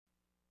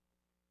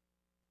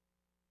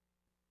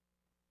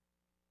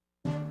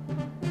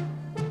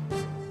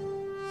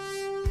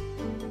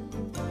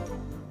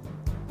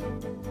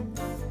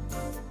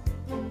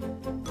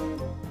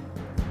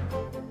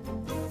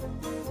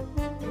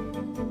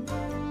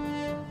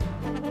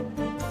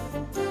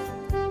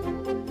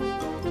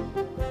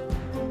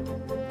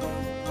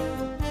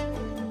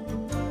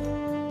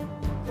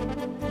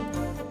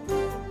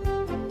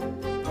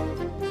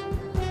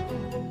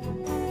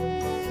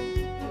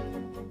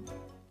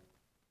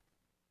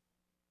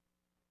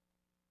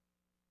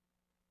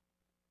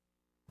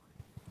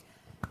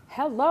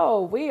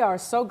Hello, we are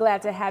so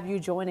glad to have you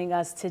joining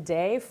us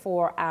today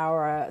for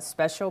our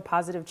special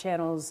Positive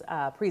Channels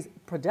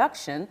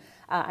production.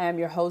 I am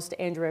your host,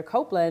 Andrea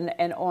Copeland,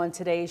 and on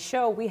today's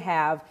show we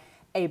have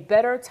a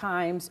Better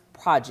Times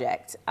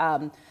project.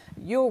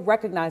 You'll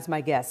recognize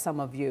my guest, some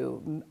of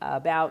you.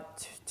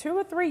 About 2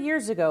 or 3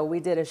 years ago,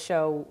 we did a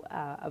show,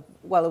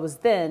 well, it was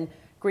then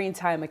Green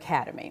Time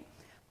Academy.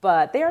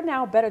 But they are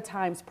now Better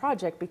Times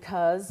Project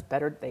because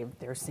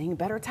they're seeing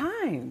better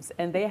times,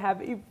 and they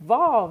have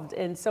evolved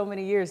in so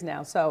many years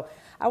now. So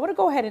I want to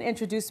go ahead and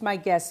introduce my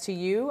guest to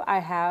you. I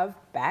have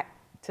back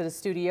to the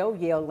studio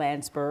Yale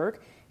Landsberg.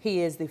 He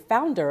is the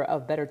founder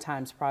of Better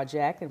Times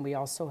Project, and we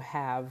also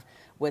have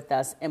with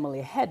us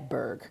Emily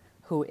Hedberg,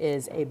 who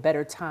is a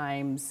Better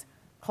Times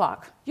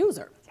clock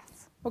user.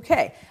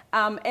 Okay,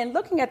 and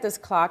looking at this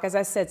clock, as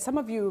I said, some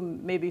of you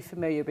may be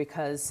familiar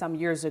because some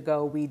years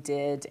ago we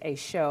did a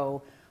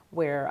show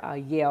where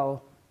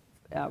Yale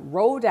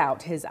rolled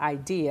out his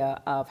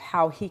idea of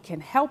how he can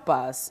help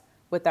us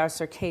with our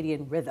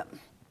circadian rhythm.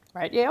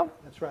 Right, Yale?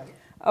 That's right.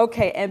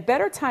 Okay, and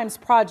Better Times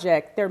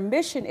Project, their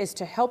mission is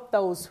to help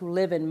those who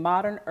live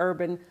modern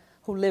urban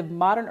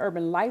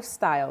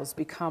lifestyles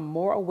become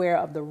more aware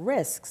of the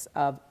risks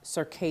of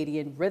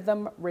circadian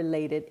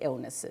rhythm-related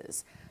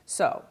illnesses.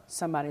 So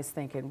somebody's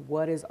thinking,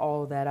 what is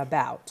all that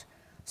about?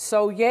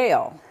 So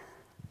Yale,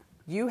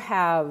 you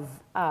have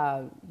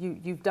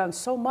you've done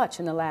so much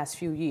in the last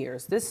few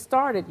years. This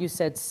started, you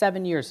said,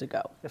 7 years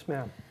ago. Yes,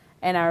 ma'am.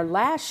 And our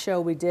last show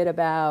we did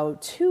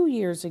about 2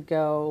 years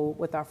ago,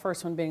 with our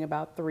first one being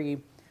about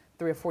three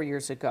or 4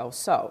 years ago.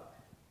 So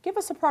give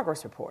us a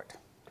progress report.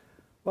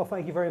 Well,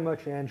 thank you very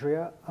much,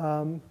 Andrea.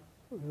 The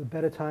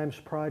Better Times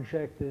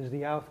Project is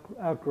the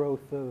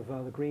outgrowth of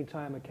the Green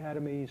Time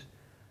Academy's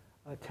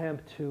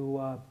attempt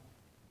to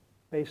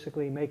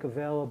basically make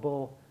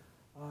available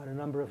in a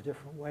number of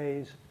different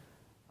ways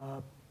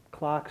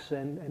clocks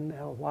and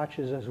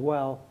watches as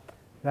well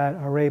that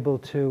are able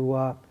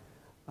to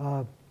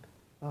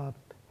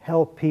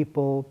help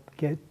people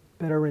get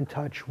better in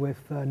touch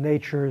with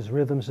nature's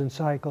rhythms and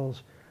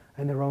cycles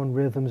and their own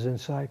rhythms and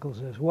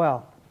cycles as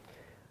well.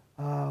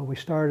 We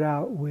started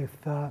out with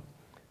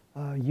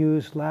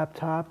used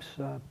laptops.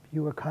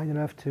 You were kind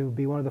enough to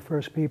be one of the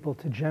first people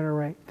to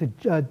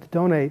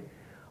donate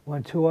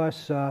one to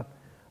us.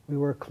 We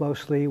work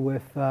closely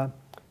with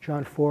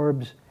John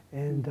Forbes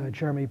and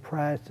Jeremy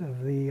Pratt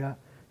of the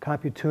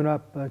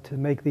CompuTune-Up to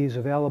make these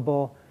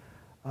available.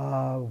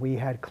 We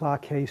had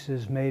clock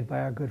cases made by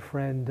our good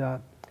friend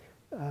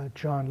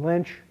John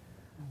Lynch.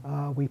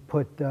 We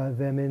put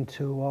them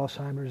into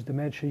Alzheimer's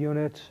dementia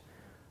units,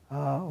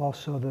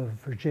 also the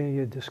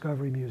Virginia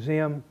Discovery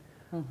Museum,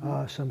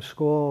 some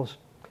schools,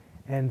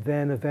 and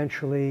then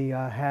eventually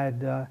had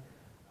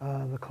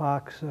the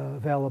clocks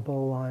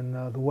available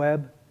on the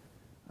web,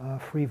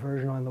 free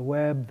version on the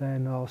web,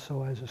 then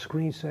also as a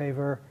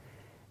screensaver,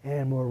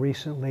 and more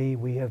recently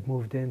we have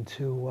moved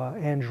into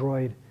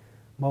Android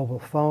mobile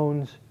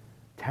phones,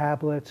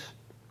 tablets.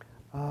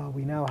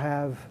 We now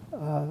have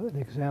an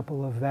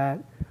example of that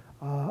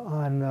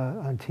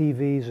on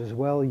TVs as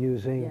well,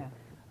 using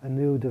a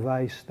new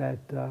device that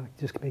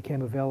just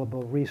became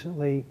available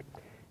recently,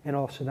 and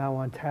also now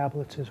on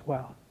tablets as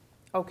well.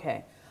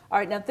 Okay. All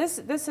right. Now,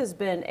 this has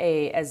been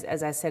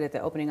as I said at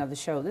the opening of the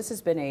show, this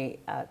has been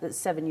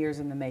 7 years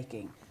in the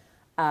making,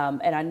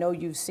 and I know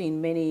you've seen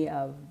many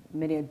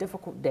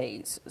difficult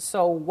days.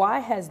 So, why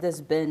has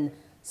this been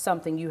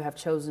something you have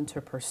chosen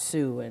to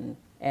pursue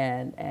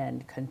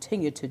and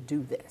continue to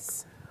do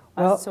this?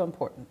 Why is it so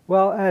important?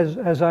 Well,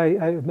 as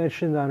I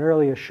mentioned on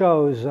earlier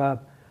shows,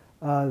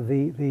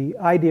 the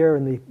idea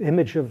and the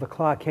image of the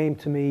clock came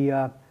to me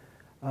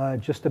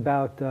just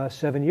about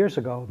 7 years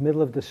ago,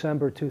 middle of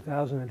December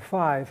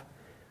 2005.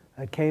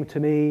 It came to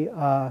me,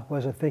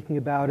 wasn't thinking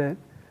about it,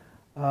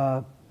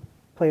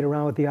 played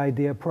around with the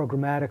idea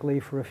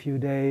programmatically for a few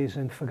days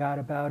and forgot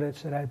about it,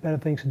 said I had better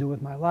things to do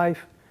with my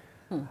life.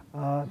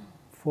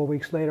 4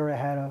 weeks later, I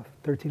had a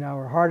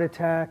 13-hour heart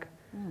attack.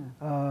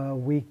 A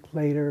week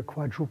later,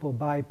 quadruple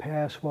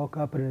bypass, woke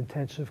up in an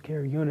intensive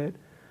care unit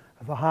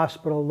of a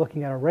hospital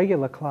looking at a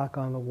regular clock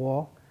on the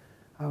wall.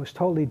 I was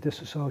totally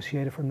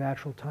disassociated from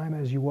natural time,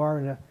 as you are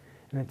in an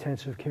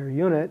intensive care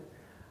unit.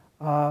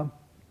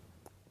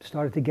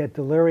 Started to get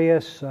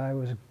delirious. I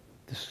was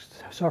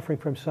suffering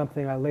from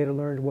something I later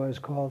learned was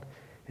called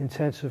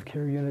intensive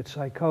care unit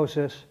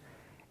psychosis.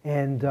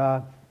 And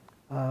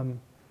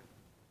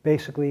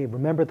basically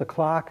remembered the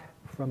clock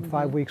from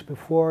 5 weeks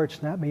before. It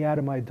snapped me out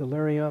of my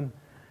delirium.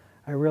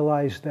 I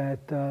realized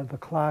that the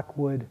clock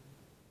would,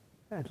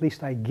 at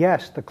least I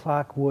guessed the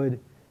clock would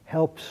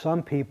help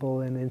some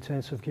people in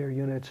intensive care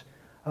units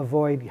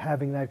avoid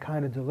having that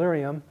kind of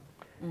delirium.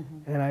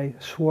 And I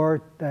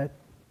swore that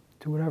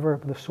to whatever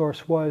the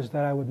source was,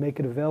 that I would make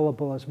it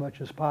available as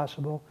much as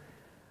possible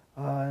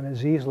and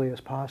as easily as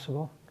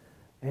possible,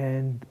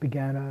 and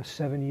began a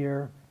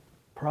 7-year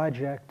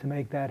project to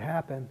make that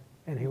happen.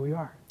 And here we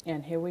are.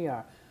 And here we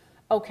are.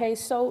 Okay,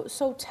 so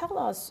tell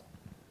us,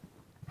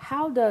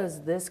 how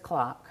does this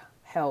clock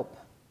help?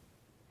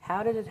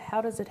 How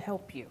does it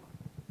help you?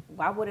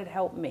 Why would it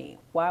help me?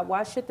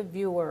 Why should the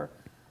viewer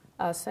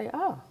say,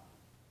 oh,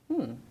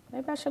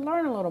 maybe I should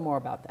learn a little more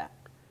about that?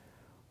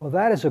 Well,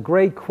 that is a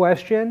great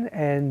question,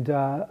 and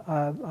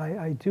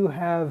I do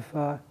have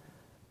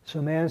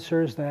some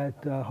answers that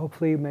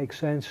hopefully make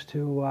sense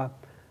to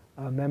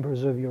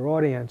members of your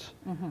audience.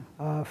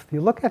 If you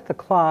look at the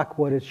clock,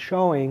 what it's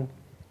showing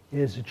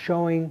is it's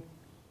showing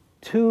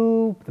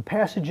the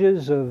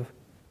passages of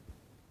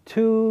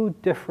two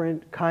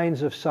different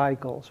kinds of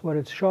cycles. What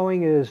it's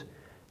showing is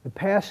the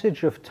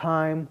passage of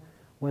time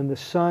when the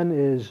sun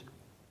is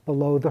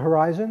below the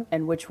horizon.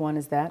 And which one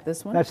is that?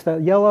 This one? That's the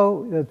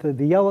yellow,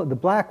 the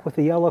black with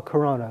the yellow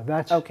corona.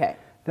 That's okay.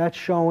 That's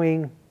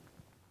showing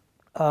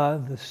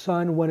the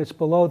sun when it's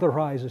below the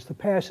horizon. It's the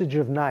passage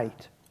of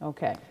night.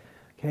 Okay.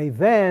 Okay.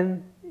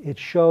 Then it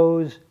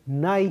shows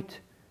night,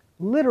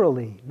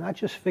 literally, not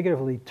just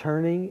figuratively,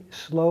 turning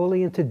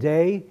slowly into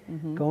day,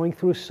 going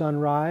through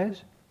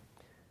sunrise.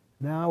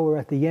 Now we're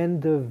at the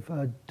end of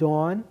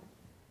dawn,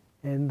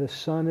 and the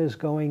sun is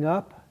going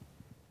up.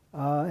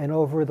 And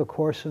over the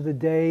course of the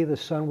day, the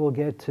sun will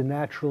get to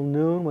natural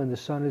noon when the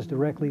sun is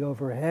directly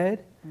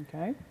overhead.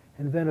 Okay.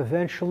 And then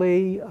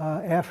eventually,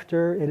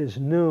 after it is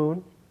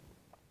noon,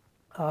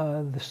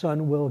 the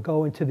sun will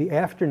go into the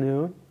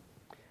afternoon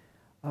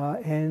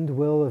and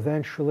will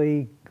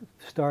eventually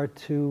start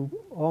to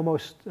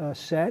almost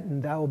set,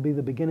 and that will be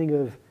the beginning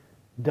of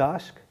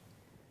dusk.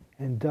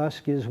 And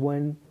dusk is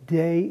when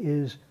day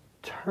is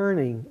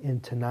turning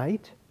into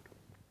night.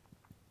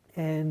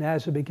 And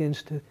as it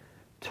begins to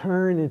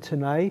turn into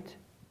night,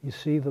 you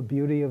see the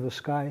beauty of the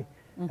sky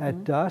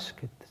at dusk.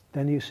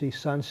 Then you see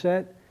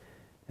sunset,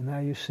 and now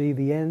you see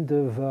the end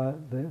of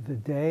the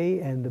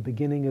day and the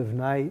beginning of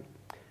night.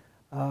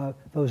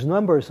 Those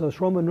numbers, those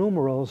Roman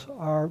numerals,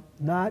 are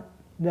not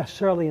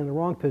necessarily in the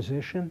wrong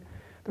position.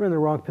 They're in the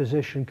wrong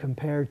position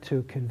compared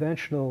to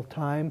conventional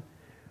time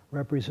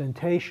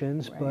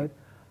representations. Right. But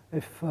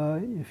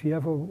if you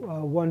ever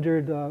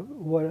wondered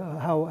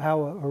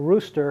how a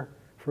rooster,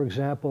 for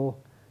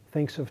example,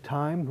 thinks of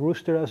time,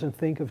 rooster doesn't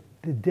think of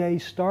the day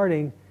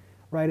starting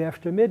right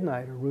after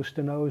midnight. A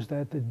rooster knows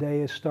that the day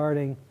is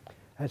starting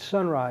at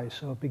sunrise,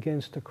 so it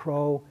begins to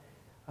crow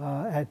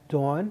at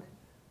dawn,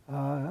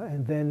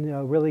 and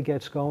then really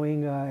gets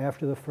going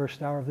after the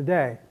first hour of the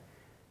day,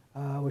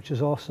 which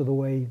is also the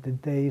way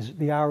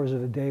the hours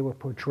of the day were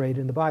portrayed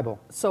in the Bible.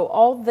 So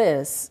all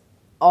this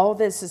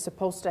is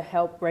supposed to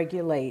help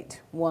regulate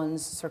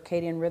one's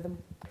circadian rhythm?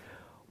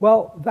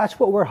 Well, that's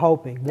what we're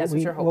hoping. That's what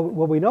you're hoping.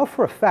 What we know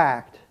for a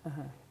fact,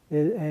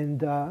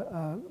 and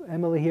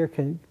Emily here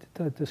can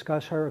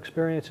discuss her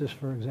experiences,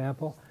 for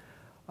example.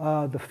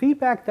 The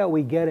feedback that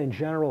we get in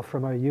general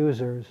from our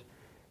users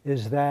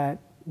is that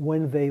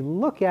when they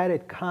look at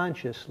it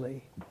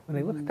consciously, when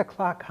they look at the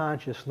clock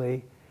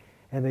consciously,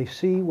 and they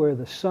see where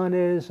the sun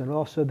is, and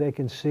also they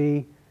can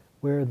see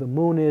where the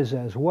moon is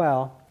as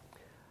well,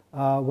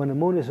 when the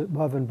moon is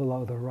above and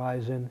below the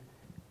horizon,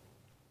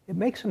 it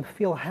makes them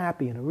feel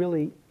happy in a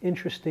really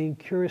interesting,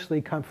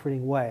 curiously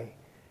comforting way.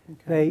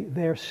 Okay.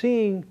 They're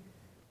seeing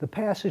the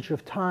passage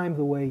of time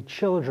the way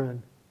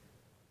children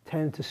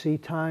tend to see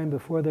time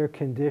before they're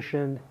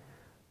conditioned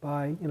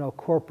by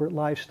corporate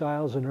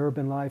lifestyles and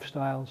urban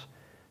lifestyles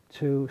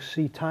to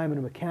see time in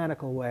a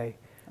mechanical way.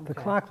 Okay. The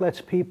clock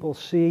lets people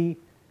see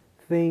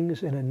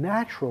things in a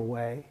natural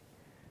way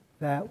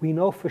that we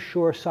know for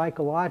sure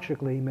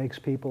psychologically makes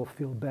people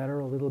feel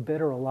better, a little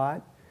bit or a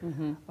lot.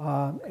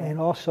 And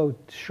also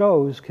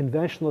shows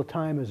conventional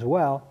time as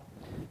well.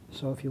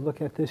 So if you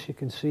look at this, you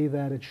can see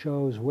that it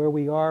shows where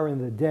we are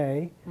in the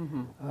day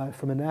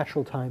from a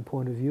natural time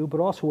point of view,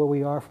 but also where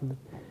we are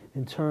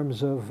in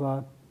terms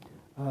of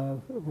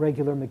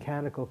regular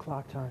mechanical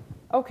clock time.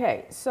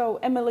 Okay, so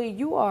Emily,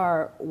 you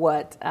are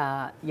what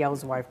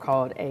Yale's wife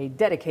called a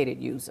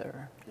dedicated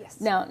user. Yes.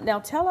 Now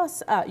tell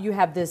us, you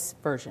have this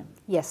version.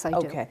 Yes, I do.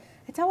 Okay,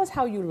 and tell us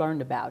how you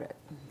learned about it.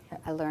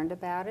 I learned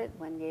about it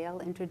when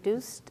Yale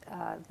introduced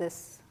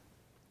this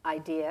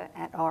idea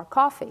at our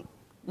coffee.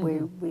 We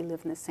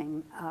live in the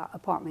same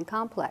apartment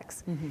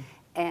complex.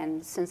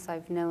 And since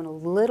I've known a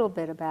little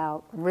bit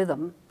about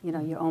rhythm,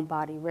 your own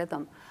body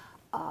rhythm,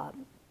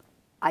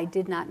 I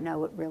did not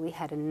know it really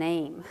had a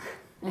name.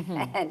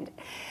 And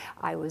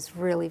I was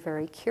really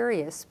very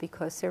curious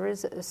because there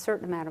is a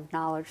certain amount of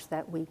knowledge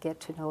that we get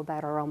to know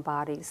about our own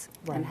bodies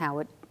and how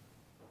it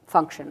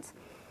functions.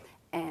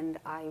 And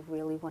I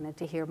really wanted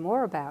to hear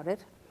more about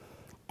it.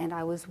 And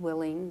I was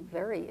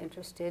very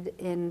interested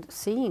in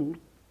seeing,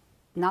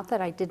 not that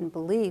I didn't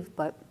believe,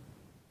 but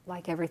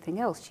like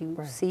everything else, you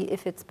see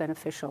if it's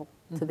beneficial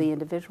to the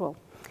individual.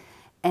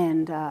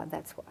 And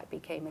that's why I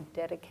became a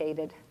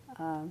dedicated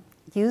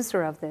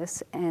user of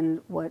this.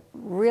 And what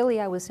really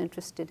I was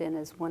interested in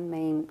is one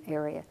main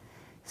area,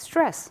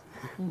 stress.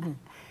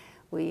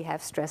 We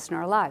have stress in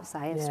our lives.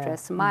 I have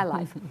stress in my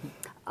life.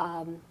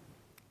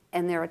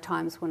 And there are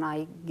times when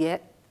I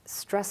get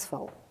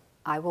stressful,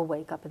 I will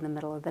wake up in the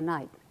middle of the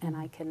night and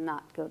I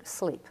cannot go to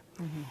sleep.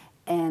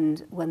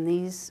 And when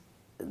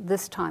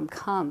this time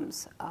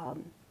comes,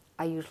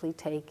 I usually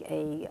take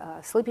a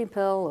sleeping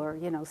pill or,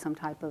 you know, some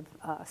type of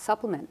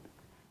supplement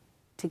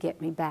to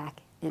get me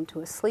back into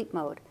a sleep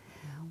mode.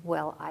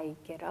 Well, I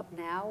get up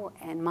now,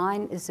 and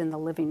mine is in the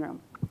living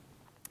room.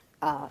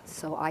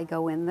 So I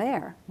go in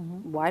there,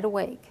 wide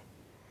awake,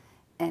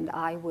 and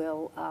I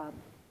will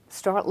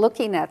start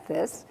looking at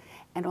this.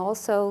 And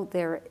also,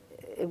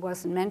 it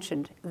wasn't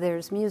mentioned,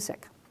 there's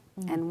music.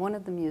 And one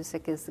of the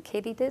music is the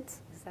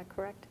katydids. Is that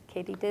correct?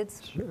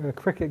 Katydids?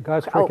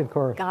 God's cricket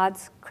chorus.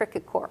 God's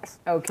cricket chorus.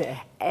 Okay.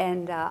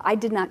 And I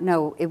did not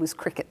know it was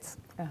crickets,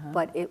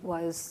 but it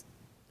was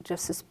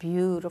just this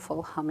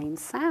beautiful humming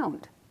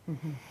sound.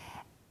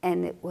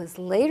 And it was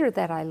later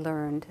that I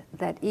learned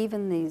that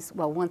even these,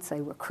 well, once they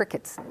were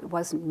crickets, it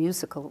wasn't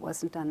musical, it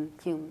wasn't done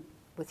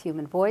with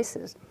human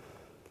voices,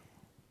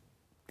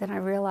 then I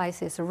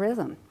realized there's a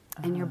rhythm,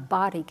 and your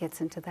body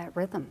gets into that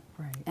rhythm.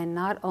 Right. And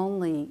not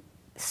only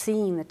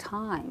seeing the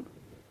time,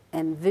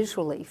 and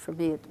visually, for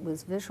me it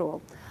was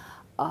visual,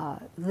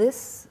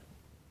 this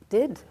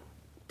did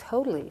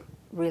totally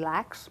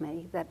relax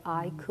me, that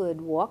I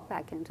could walk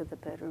back into the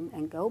bedroom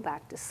and go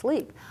back to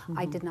sleep.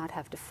 I did not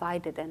have to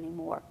fight it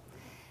anymore.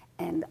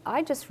 And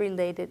I just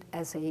relate it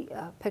as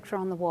a picture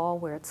on the wall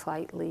where it's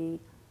slightly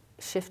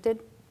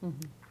shifted,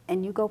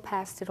 and you go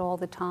past it all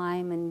the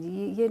time, and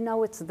you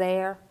know it's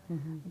there,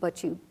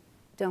 but you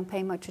don't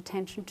pay much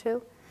attention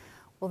to.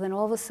 Well, then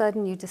all of a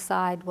sudden you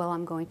decide, well,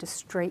 I'm going to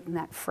straighten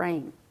that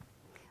frame.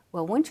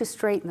 Well, once you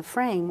straighten the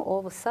frame, all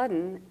of a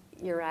sudden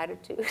your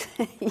attitude,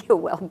 your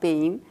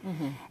well-being,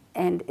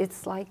 and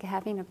it's like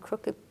having a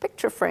crooked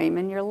picture frame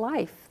in your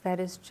life that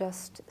is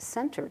just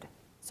centered.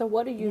 So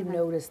what do you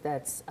notice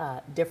that's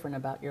different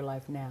about your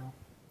life now?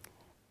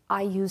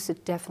 I use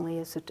it definitely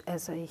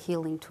as a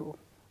healing tool,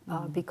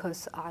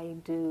 because I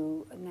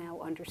do now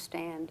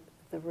understand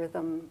the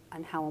rhythm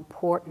and how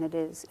important it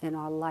is in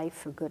our life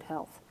for good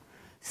health.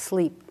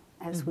 Sleep,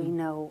 as we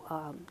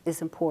know,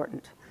 is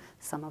important.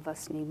 Some of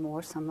us need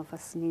more, some of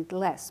us need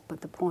less, but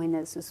the point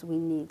is we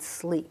need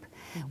sleep.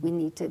 We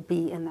need to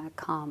be in that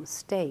calm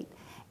state,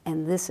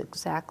 and this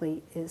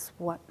exactly is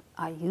what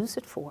I use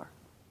it for.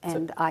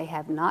 And I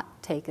have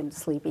not taken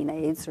sleeping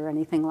aids or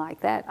anything like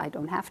that. I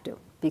don't have to,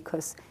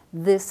 because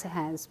this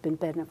has been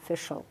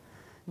beneficial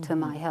to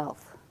my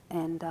health.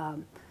 And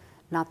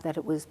not that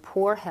it was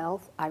poor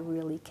health, I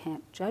really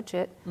can't judge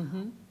it.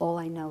 All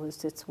I know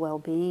is it's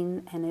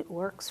well-being, and it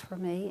works for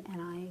me,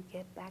 and I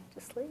get back to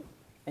sleep.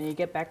 And you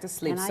get back to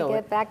sleep. And I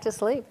get back to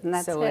sleep, and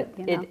that's so it.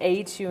 It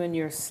aids you in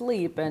your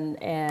sleep, and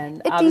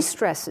it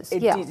de-stresses.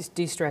 It yeah.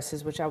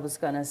 de-stresses, which I was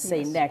going to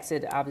say next.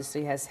 It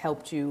obviously has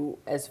helped you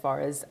as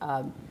far as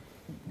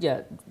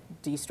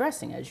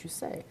de-stressing, as you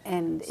say.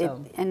 And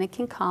it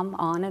can come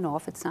on and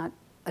off. It's not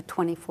a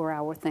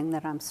 24-hour thing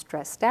that I'm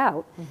stressed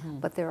out,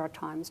 but there are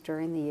times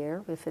during the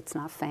year, if it's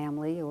not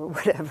family or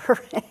whatever,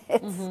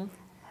 it's,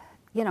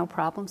 you know,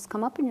 problems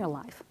come up in your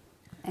life,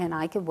 and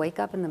I could wake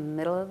up in the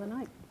middle of the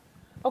night.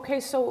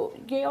 Okay, so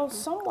Gail,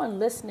 someone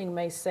listening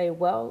may say,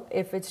 well,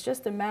 if it's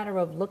just a matter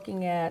of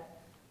looking at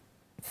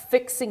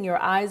fixing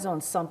your eyes on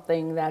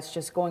something that's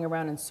just going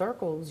around in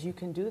circles, you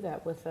can do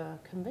that with a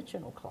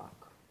conventional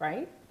clock,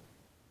 right?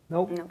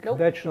 Nope.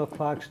 Conventional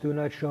clocks do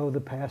not show the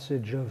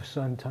passage of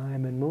sun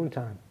time and moon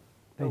time.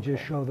 They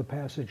just show the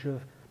passage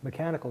of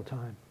mechanical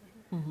time.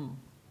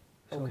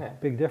 So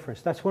big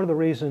difference. That's one of the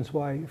reasons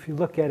why, if you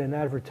look at an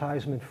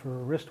advertisement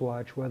for a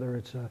wristwatch, whether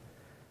it's a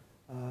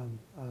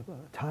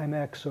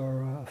Timex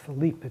or a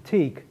Philippe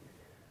Petite,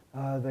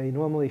 they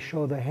normally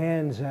show the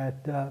hands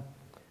at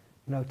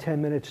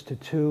 10 minutes to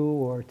 2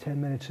 or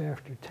 10 minutes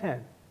after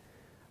 10.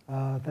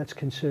 That's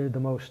considered the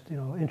most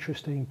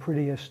interesting,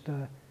 prettiest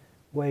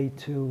way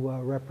to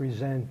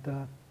represent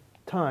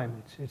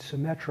time. It's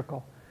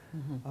symmetrical.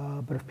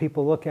 But if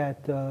people look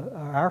at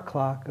our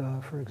clock,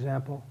 for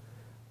example,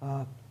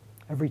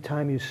 every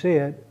time you see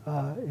it,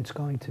 it's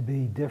going to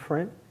be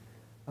different.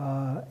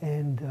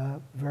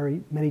 And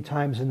very many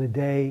times in the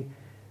day,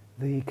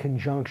 the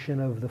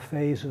conjunction of the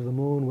phase of the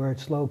moon, where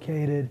it's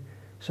located.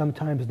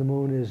 Sometimes the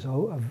moon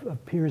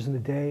appears in the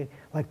day,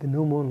 like the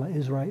new moon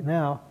is right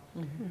now.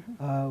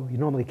 You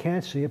normally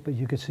can't see it, but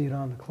you can see it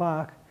on the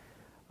clock.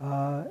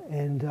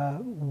 And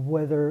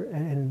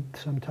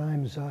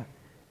sometimes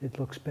it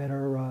looks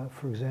better.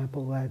 For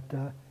example, at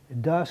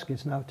dusk,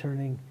 it's now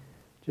turning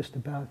just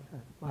about.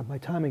 My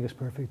timing is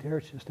perfect here.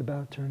 It's just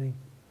about turning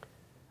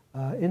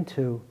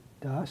into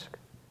dusk.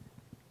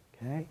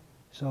 Okay,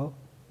 so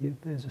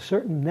there's a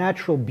certain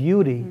natural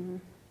beauty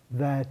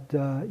that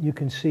you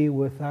can see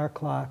with our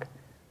clock,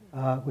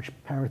 which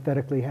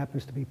parenthetically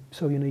happens to be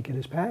so unique it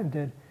is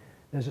patented.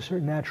 There's a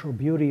certain natural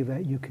beauty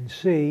that you can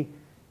see,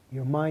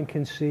 your mind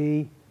can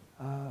see,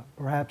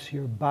 perhaps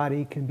your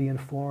body can be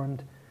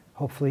informed,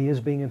 hopefully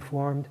is being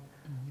informed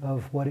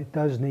of what it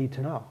does need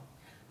to know.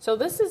 So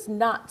this is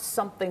not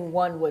something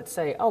one would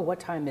say, oh, what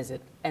time is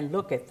it? And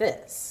look at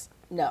this.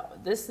 No,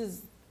 this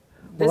is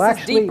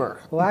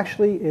deeper. Well,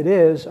 actually, it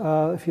is.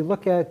 If you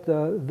look at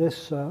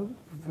this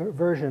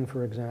version,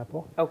 for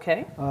example.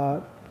 Okay.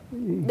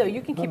 No,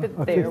 you can keep it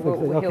there.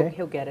 Okay.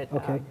 He'll get it.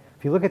 Okay.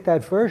 if you look at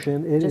that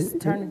version,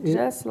 Just turn it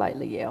just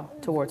slightly, Yale,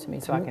 towards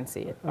me so I can see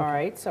it. All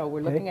right, so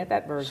we're looking at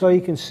that version. So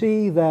you can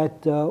see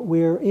that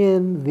we're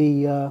in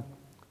the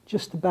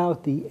just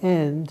about the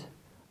end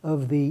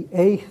of the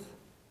 8th,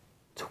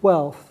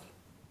 12th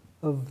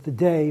of the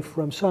day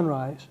from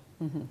sunrise.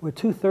 We're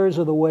 2/3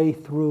 of the way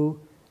through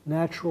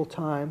natural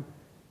time,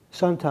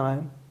 sun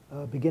time,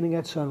 beginning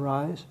at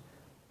sunrise.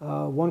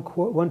 One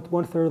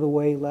third of the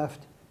way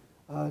left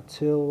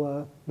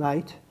till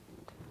night.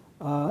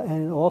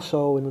 And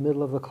also in the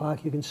middle of the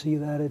clock, you can see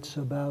that it's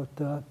about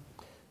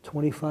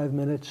 25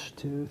 minutes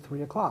to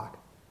 3 o'clock.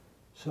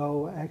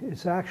 So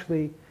it's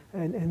actually,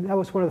 and that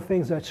was one of the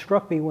things that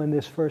struck me when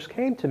this first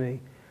came to me,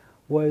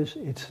 was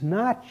it's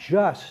not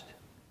just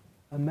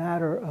a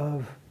matter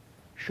of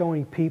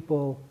showing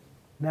people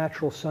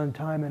natural sun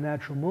time and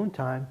natural moon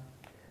time,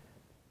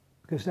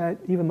 because that,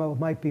 even though it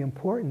might be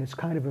important, it's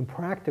kind of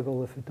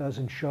impractical if it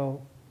doesn't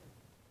show,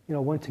 you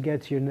know, when to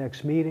get to your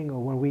next meeting, or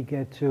when we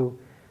get to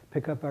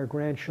pick up our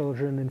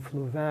grandchildren in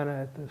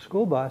Fluvanna at the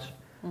school bus.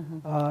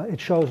 It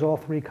shows all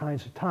 3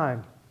 kinds of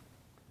time,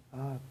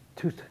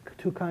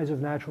 two kinds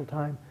of natural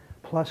time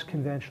plus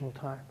conventional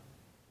time.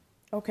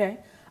 Okay.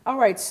 All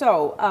right.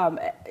 So,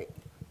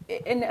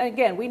 and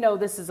again, we know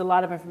this is a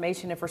lot of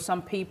information, and for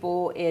some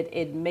people,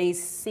 it may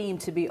seem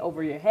to be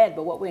over your head,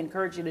 but what we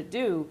encourage you to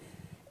do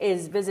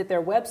is visit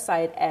their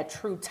website at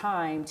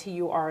TrueTyme,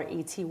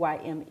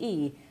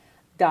 TURETYME.org.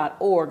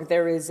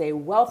 There is a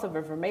wealth of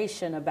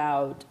information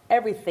about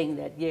everything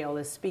that Yale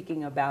is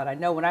speaking about. I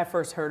know when I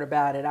first heard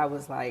about it, I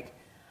was like,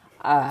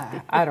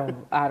 I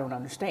don't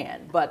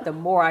understand. But the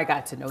more I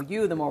got to know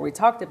you, the more we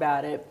talked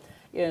about it,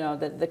 you know,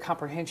 the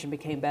comprehension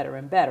became better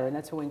and better. And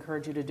that's what we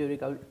encourage you to do,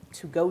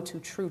 to go to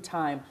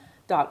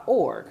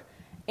TrueTyme.org.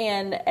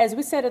 And as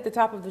we said at the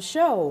top of the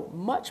show,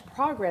 much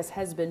progress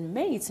has been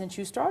made since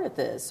you started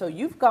this. So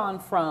you've gone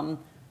from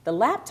the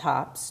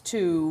laptops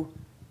to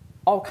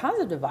all kinds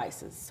of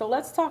devices. So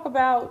let's talk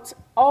about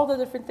all the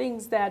different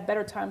things that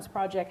Better Times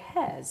Project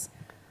has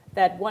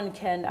that one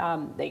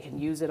can, they can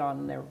use it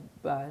on their,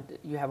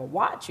 you have a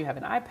watch, you have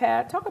an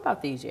iPad. Talk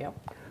about these, Yale.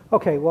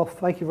 Okay, well,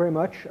 thank you very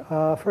much.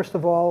 First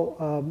of all,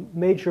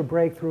 major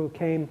breakthrough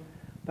came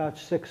about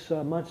 6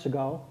 months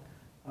ago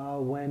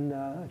when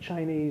a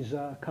Chinese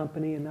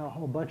company, and now a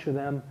whole bunch of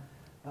them,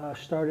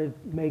 started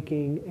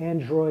making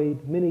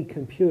Android mini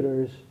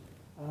computers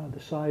the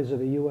size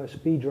of a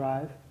USB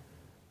drive.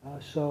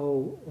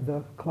 So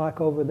the clock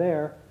over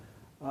there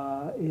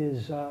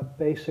is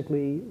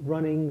basically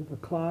running the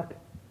clock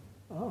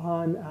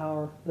on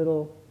our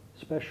little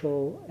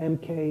special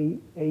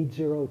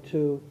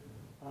MK802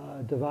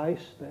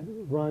 device that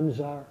runs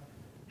our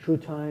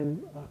TrueTyme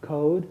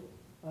code,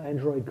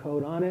 Android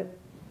code on it,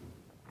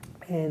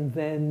 and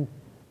then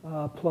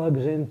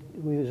plugs in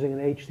using an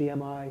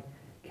HDMI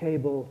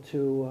cable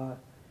to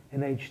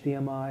an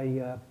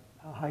HDMI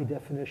high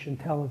definition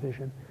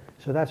television.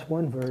 So that's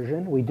one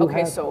version. We do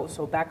have,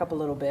 so back up a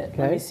little bit.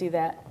 Okay. Let me see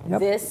that. Yep.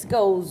 This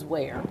goes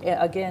where?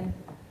 Again,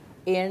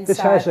 inside this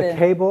has a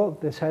cable.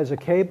 This has a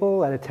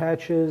cable that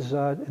attaches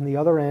in the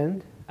other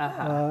end,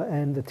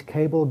 and the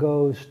cable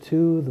goes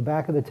to the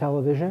back of the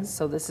television.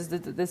 So this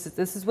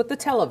is with the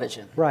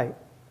television. Right.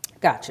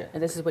 Gotcha.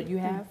 And this is what you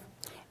have?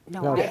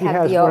 No, I she have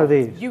has the, one of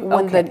these.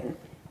 one okay. that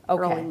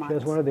Okay. early She has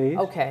models. one of these.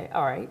 Okay.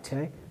 All right.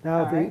 Okay.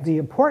 Now, All right. the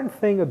important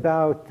thing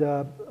about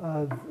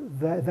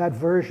that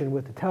version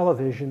with the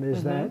television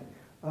is that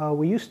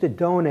we used to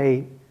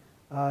donate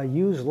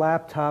used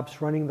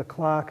laptops running the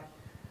clock,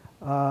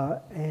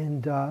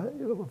 and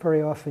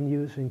very often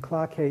used in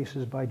clock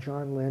cases by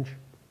John Lynch,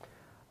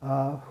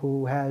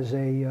 who has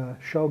a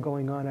show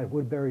going on at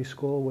Woodbury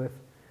School with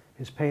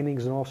his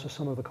paintings and also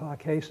some of the clock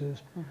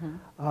cases.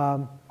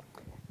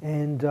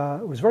 And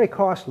it was very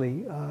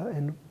costly,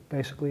 and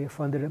basically I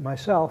funded it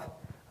myself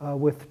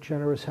with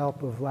generous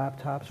help of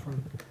laptops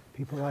from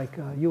people like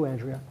you,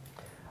 Andrea.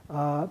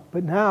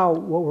 But now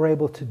what we're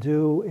able to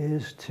do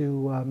is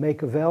to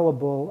make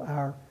available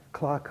our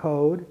clock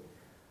code,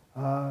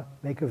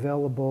 make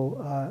available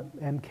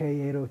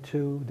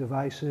MK802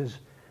 devices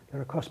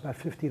that cost about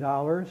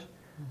 $50.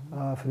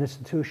 If an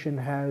institution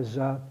has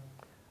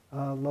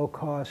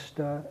low-cost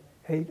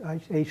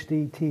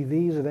HD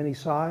TVs of any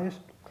size,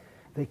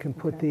 they can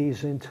put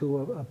these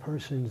into a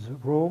person's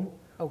room,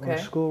 or a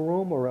school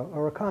room,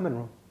 or a common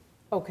room.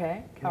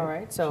 Okay. All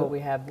right. So we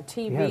have the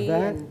TV. We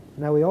have that.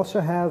 Now we also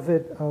have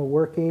it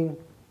working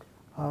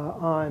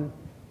on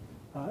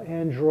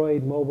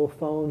Android mobile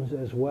phones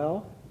as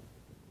well.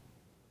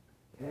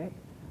 Okay.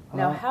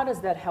 Now, how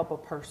does that help a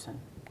person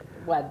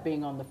while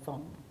being on the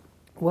phone?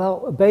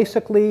 Well,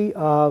 basically,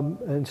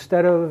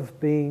 instead of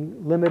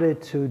being limited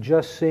to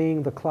just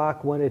seeing the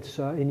clock when it's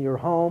in your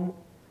home,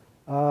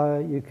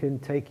 you can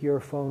take your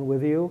phone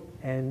with you,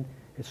 and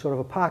it's sort of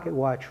a pocket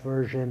watch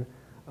version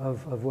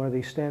of one of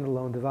these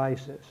standalone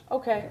devices.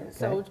 Okay,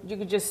 so you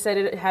could just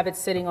have it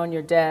sitting on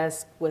your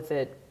desk with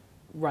it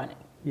running.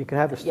 You can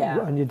have it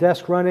on your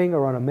desk running,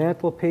 or on a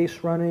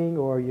mantelpiece running,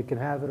 or you can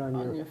have it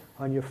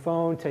on your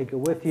phone, take it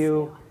with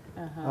you.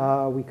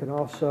 We can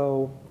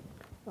also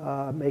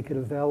make it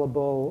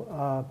available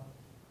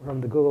from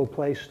the Google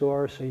Play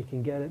Store, so you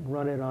can get it and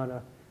run it on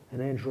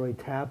an Android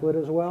tablet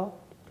as well.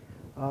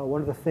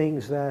 One of the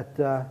things that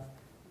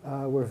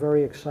we're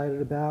very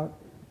excited about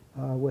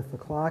with the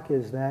clock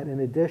is that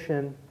in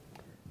addition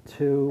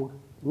to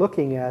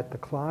looking at the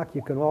clock,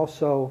 you can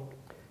also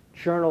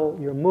journal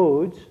your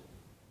moods.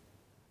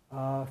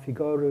 If you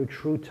go to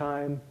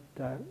truetime.org,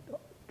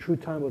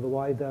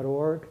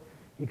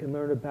 you can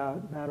learn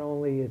about not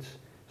only its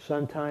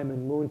sun time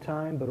and moon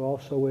time, but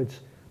also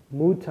its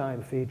mood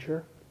time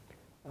feature,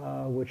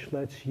 which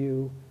lets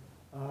you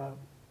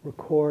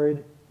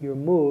record your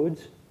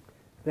moods,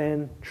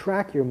 then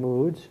track your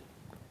moods,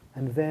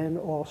 and then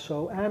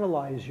also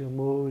analyze your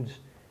moods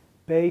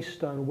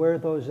based on where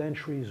those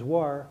entries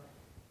were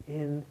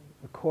in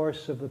the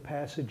course of the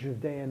passage of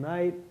day and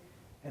night,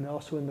 and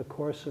also in the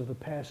course of the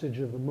passage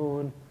of the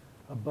moon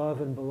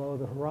above and below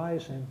the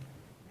horizon,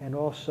 and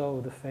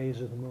also the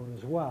phase of the moon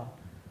as well.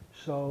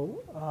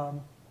 So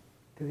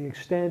to the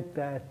extent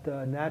that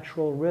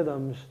natural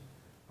rhythms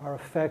are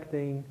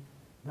affecting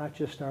not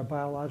just our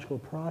biological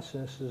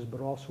processes,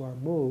 but also our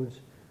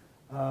moods,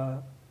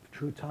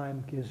 True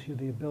Time gives you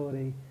the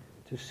ability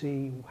to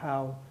see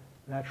how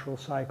natural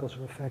cycles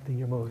are affecting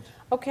your moods.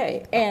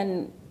 Okay,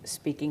 and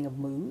speaking of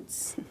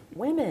moods,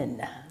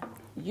 women.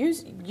 You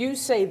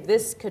say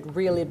this could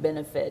really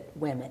benefit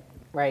women,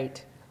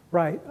 right?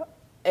 Right.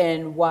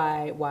 And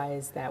why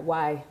is that?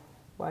 Why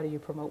do you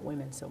promote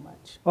women so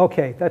much?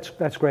 Okay,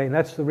 that's great. And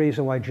that's the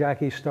reason why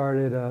Jackie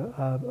started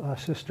a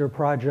sister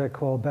project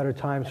called Better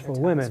Times for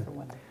Women.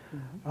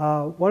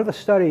 Mm-hmm. One of the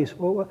studies,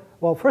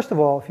 well, first of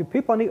all,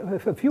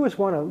 if viewers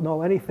want to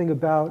know anything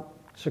about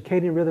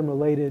circadian rhythm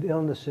related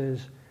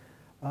illnesses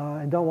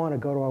and don't want to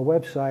go to our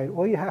website,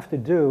 all you have to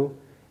do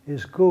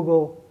is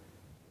Google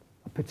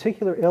a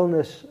particular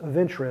illness of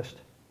interest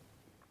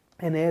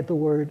and add the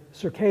word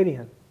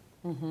circadian.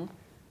 Mm-hmm.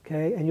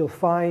 Okay, and you'll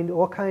find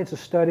all kinds of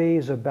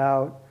studies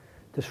about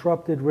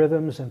disrupted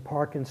rhythms and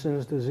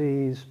Parkinson's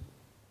disease,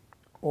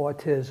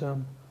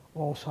 autism,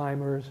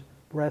 Alzheimer's,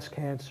 breast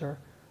cancer,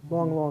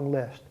 long, long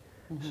list.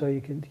 Mm-hmm. So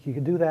you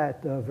can do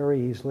that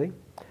very easily.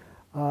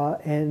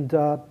 And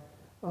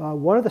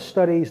one of the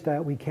studies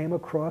that we came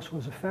across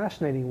was a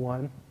fascinating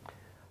one,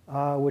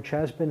 which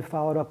has been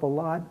followed up a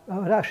lot.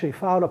 It actually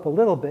followed up a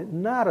little bit,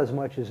 not as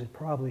much as it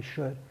probably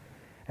should.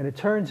 And it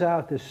turns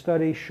out this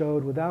study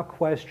showed without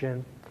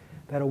question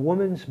that a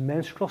woman's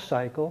menstrual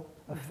cycle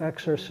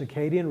affects her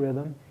circadian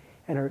rhythm,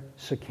 and her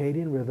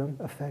circadian rhythm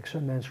affects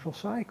her menstrual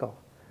cycle.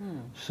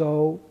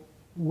 So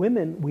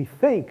women, we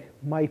think,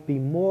 might be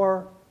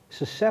more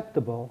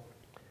susceptible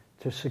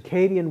to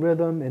circadian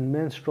rhythm and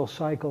menstrual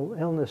cycle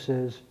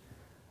illnesses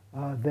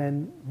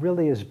than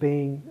really is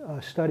being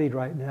studied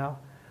right now.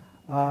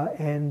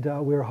 And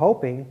we're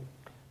hoping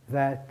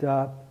that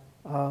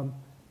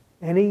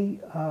any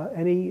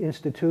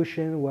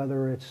institution,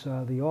 whether it's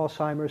the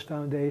Alzheimer's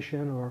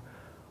Foundation or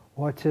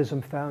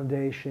Autism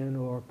Foundation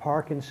or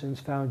Parkinson's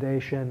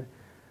Foundation,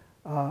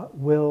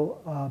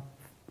 will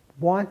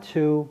want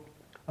to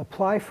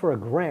apply for a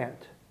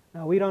grant.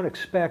 Now, we don't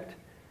expect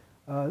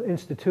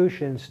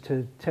institutions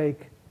to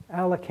take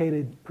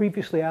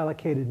previously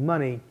allocated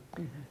money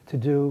to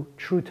do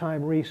true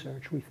time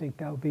research. We think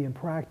that would be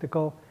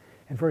impractical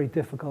and very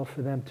difficult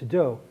for them to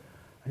do.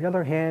 On the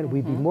other hand,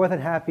 we'd be more than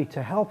happy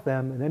to help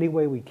them in any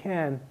way we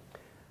can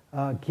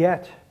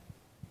get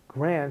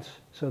grants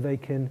so they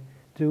can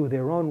do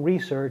their own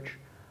research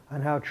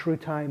on how True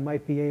Time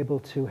might be able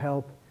to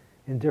help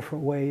in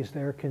different ways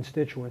their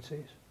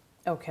constituencies.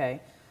 Okay.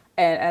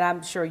 And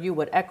I'm sure you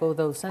would echo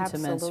those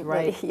sentiments, Absolutely,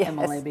 right, yes.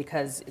 Emily?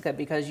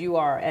 Because you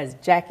are, as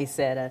Jackie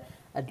said,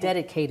 a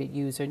dedicated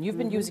user. And you've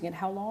been using it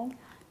how long?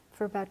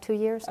 For about 2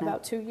 years now.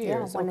 About 2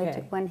 years, yeah,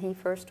 okay. When he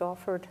first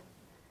offered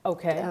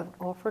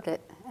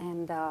it,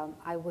 and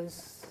I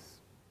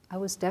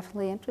was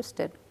definitely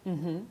interested,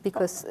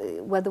 because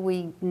whether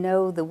we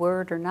know the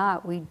word or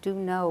not, we do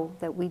know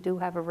that we do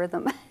have a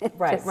rhythm.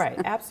 Right,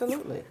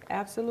 absolutely,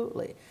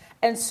 absolutely.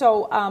 And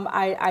so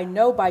I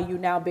know by you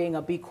now being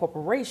a B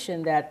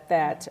corporation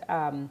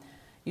that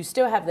you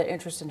still have the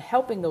interest in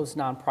helping those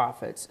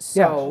nonprofits.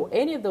 So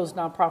any of those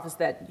nonprofits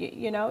that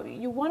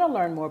you want to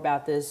learn more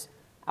about this,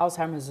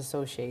 Alzheimer's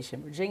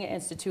Association, Virginia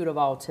Institute of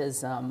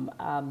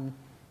Autism.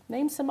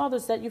 Name some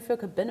others that you feel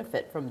could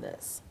benefit from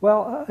this.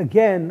 Well,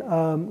 again,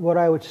 what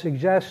I would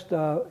suggest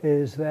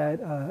is that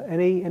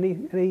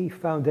any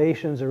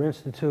foundations or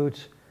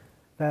institutes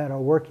that are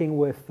working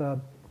with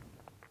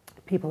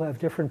people who have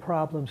different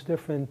problems,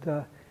 different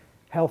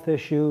health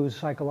issues,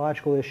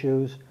 psychological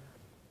issues,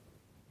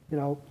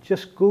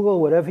 just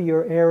Google whatever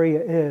your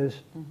area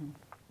is,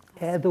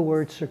 add the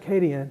word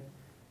circadian,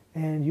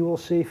 and you will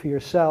see for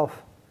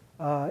yourself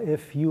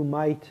if you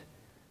might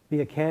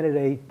be a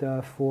candidate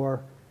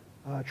for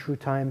true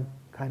time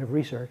kind of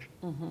research.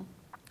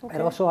 Okay.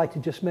 I'd also like to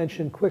just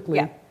mention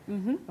quickly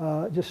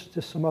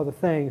just some other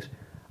things.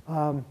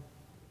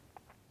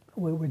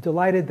 We're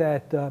delighted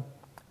that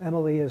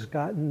Emily has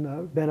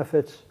gotten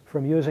benefits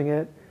from using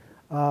it,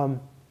 but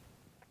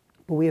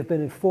we have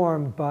been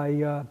informed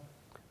by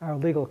our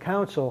legal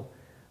counsel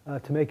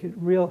to make it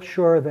real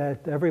sure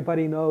that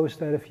everybody knows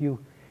that if you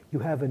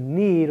have a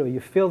need or you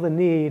feel the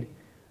need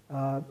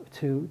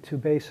to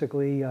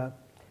basically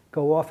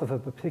go off of a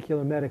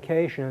particular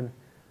medication,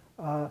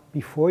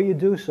 before you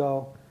do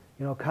so,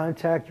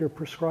 contact your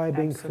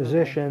prescribing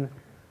physician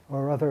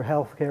or other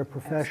healthcare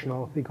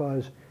professional,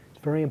 because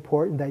it's very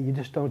important that you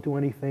just don't do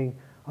anything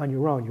on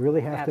your own. You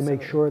really have to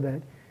make sure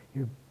that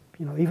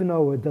even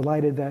though we're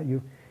delighted that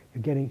you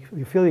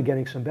feel you're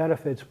getting some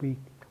benefits, we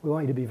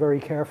want you to be very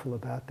careful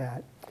about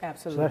that.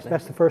 Absolutely. So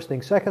that's the first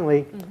thing.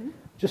 Secondly,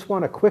 just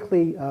want to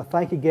quickly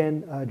thank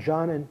again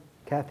John and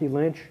Kathy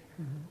Lynch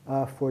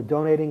for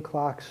donating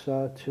clocks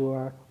to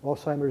our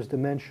Alzheimer's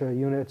dementia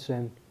units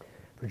and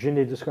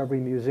Virginia Discovery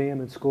Museum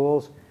and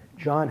schools.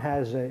 John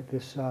has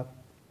this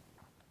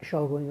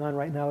show going on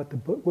right now at the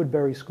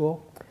Woodbury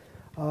School.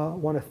 I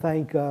want to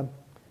thank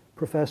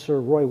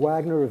Professor Roy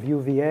Wagner of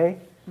UVA,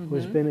 who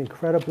has been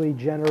incredibly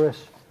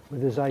generous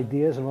with his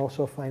ideas and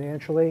also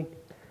financially.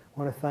 I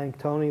want to thank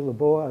Tony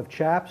Laboa of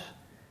CHAPS,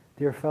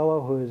 dear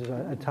fellow who has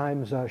at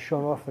times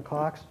shown off the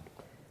clocks.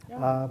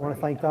 I want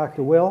to thank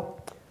Dr. Will.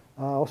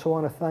 I also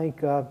want to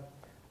thank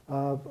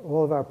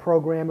all of our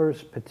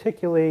programmers,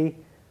 particularly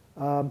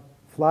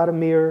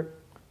Vladimir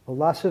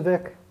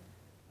Volasevic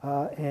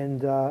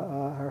and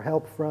our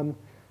help from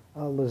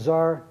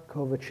Lazar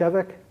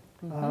Kovacevic.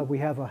 We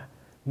have a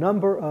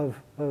number of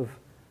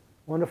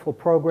wonderful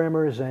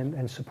programmers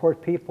and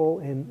support people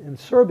in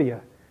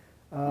Serbia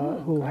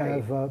who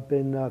have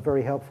been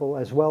very helpful,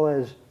 as well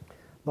as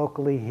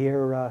locally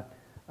here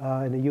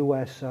in the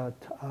U.S.,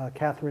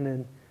 Catherine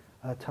and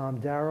Tom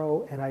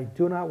Darrow. And I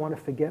do not want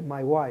to forget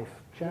my wife,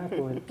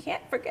 Jacqueline.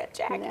 Can't forget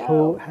Jackie.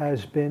 Who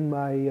has been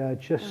my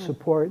just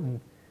support and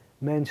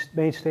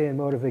mainstay and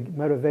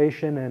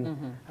motivation,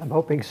 and I'm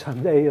hoping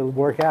someday it'll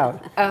work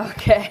out.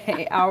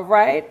 Okay, all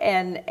right.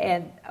 And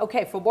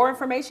okay, for more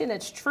information,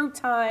 it's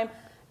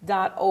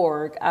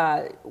truetime.org.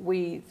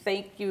 We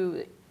think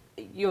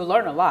you'll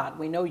learn a lot.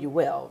 We know you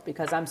will,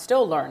 because I'm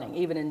still learning,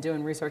 even in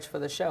doing research for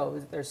the show.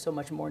 There's so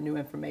much more new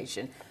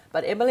information.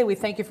 But Emily, we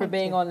thank you for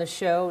being on the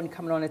show and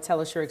coming on to tell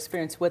us your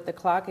experience with the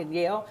clock at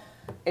Yale.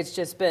 It's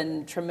just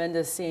been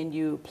tremendous seeing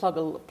you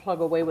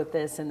plug away with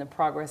this and the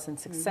progress and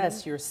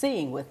success you're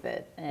seeing with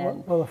it.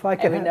 And well, if I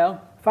could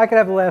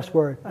have the last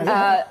word.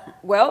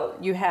 Well,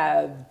 you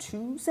have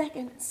 2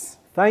 seconds.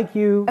 Thank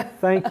you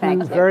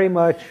very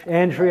much,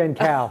 Andrea and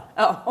Cal.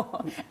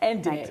 Oh,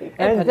 and Dave.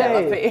 And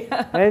Dave.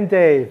 And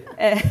Dave.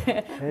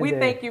 We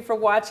thank you for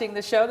watching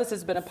the show. This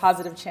has been a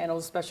Positive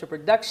Channel special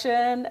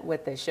production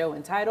with a show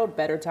entitled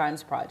Better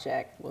Times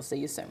Project. We'll see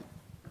you soon.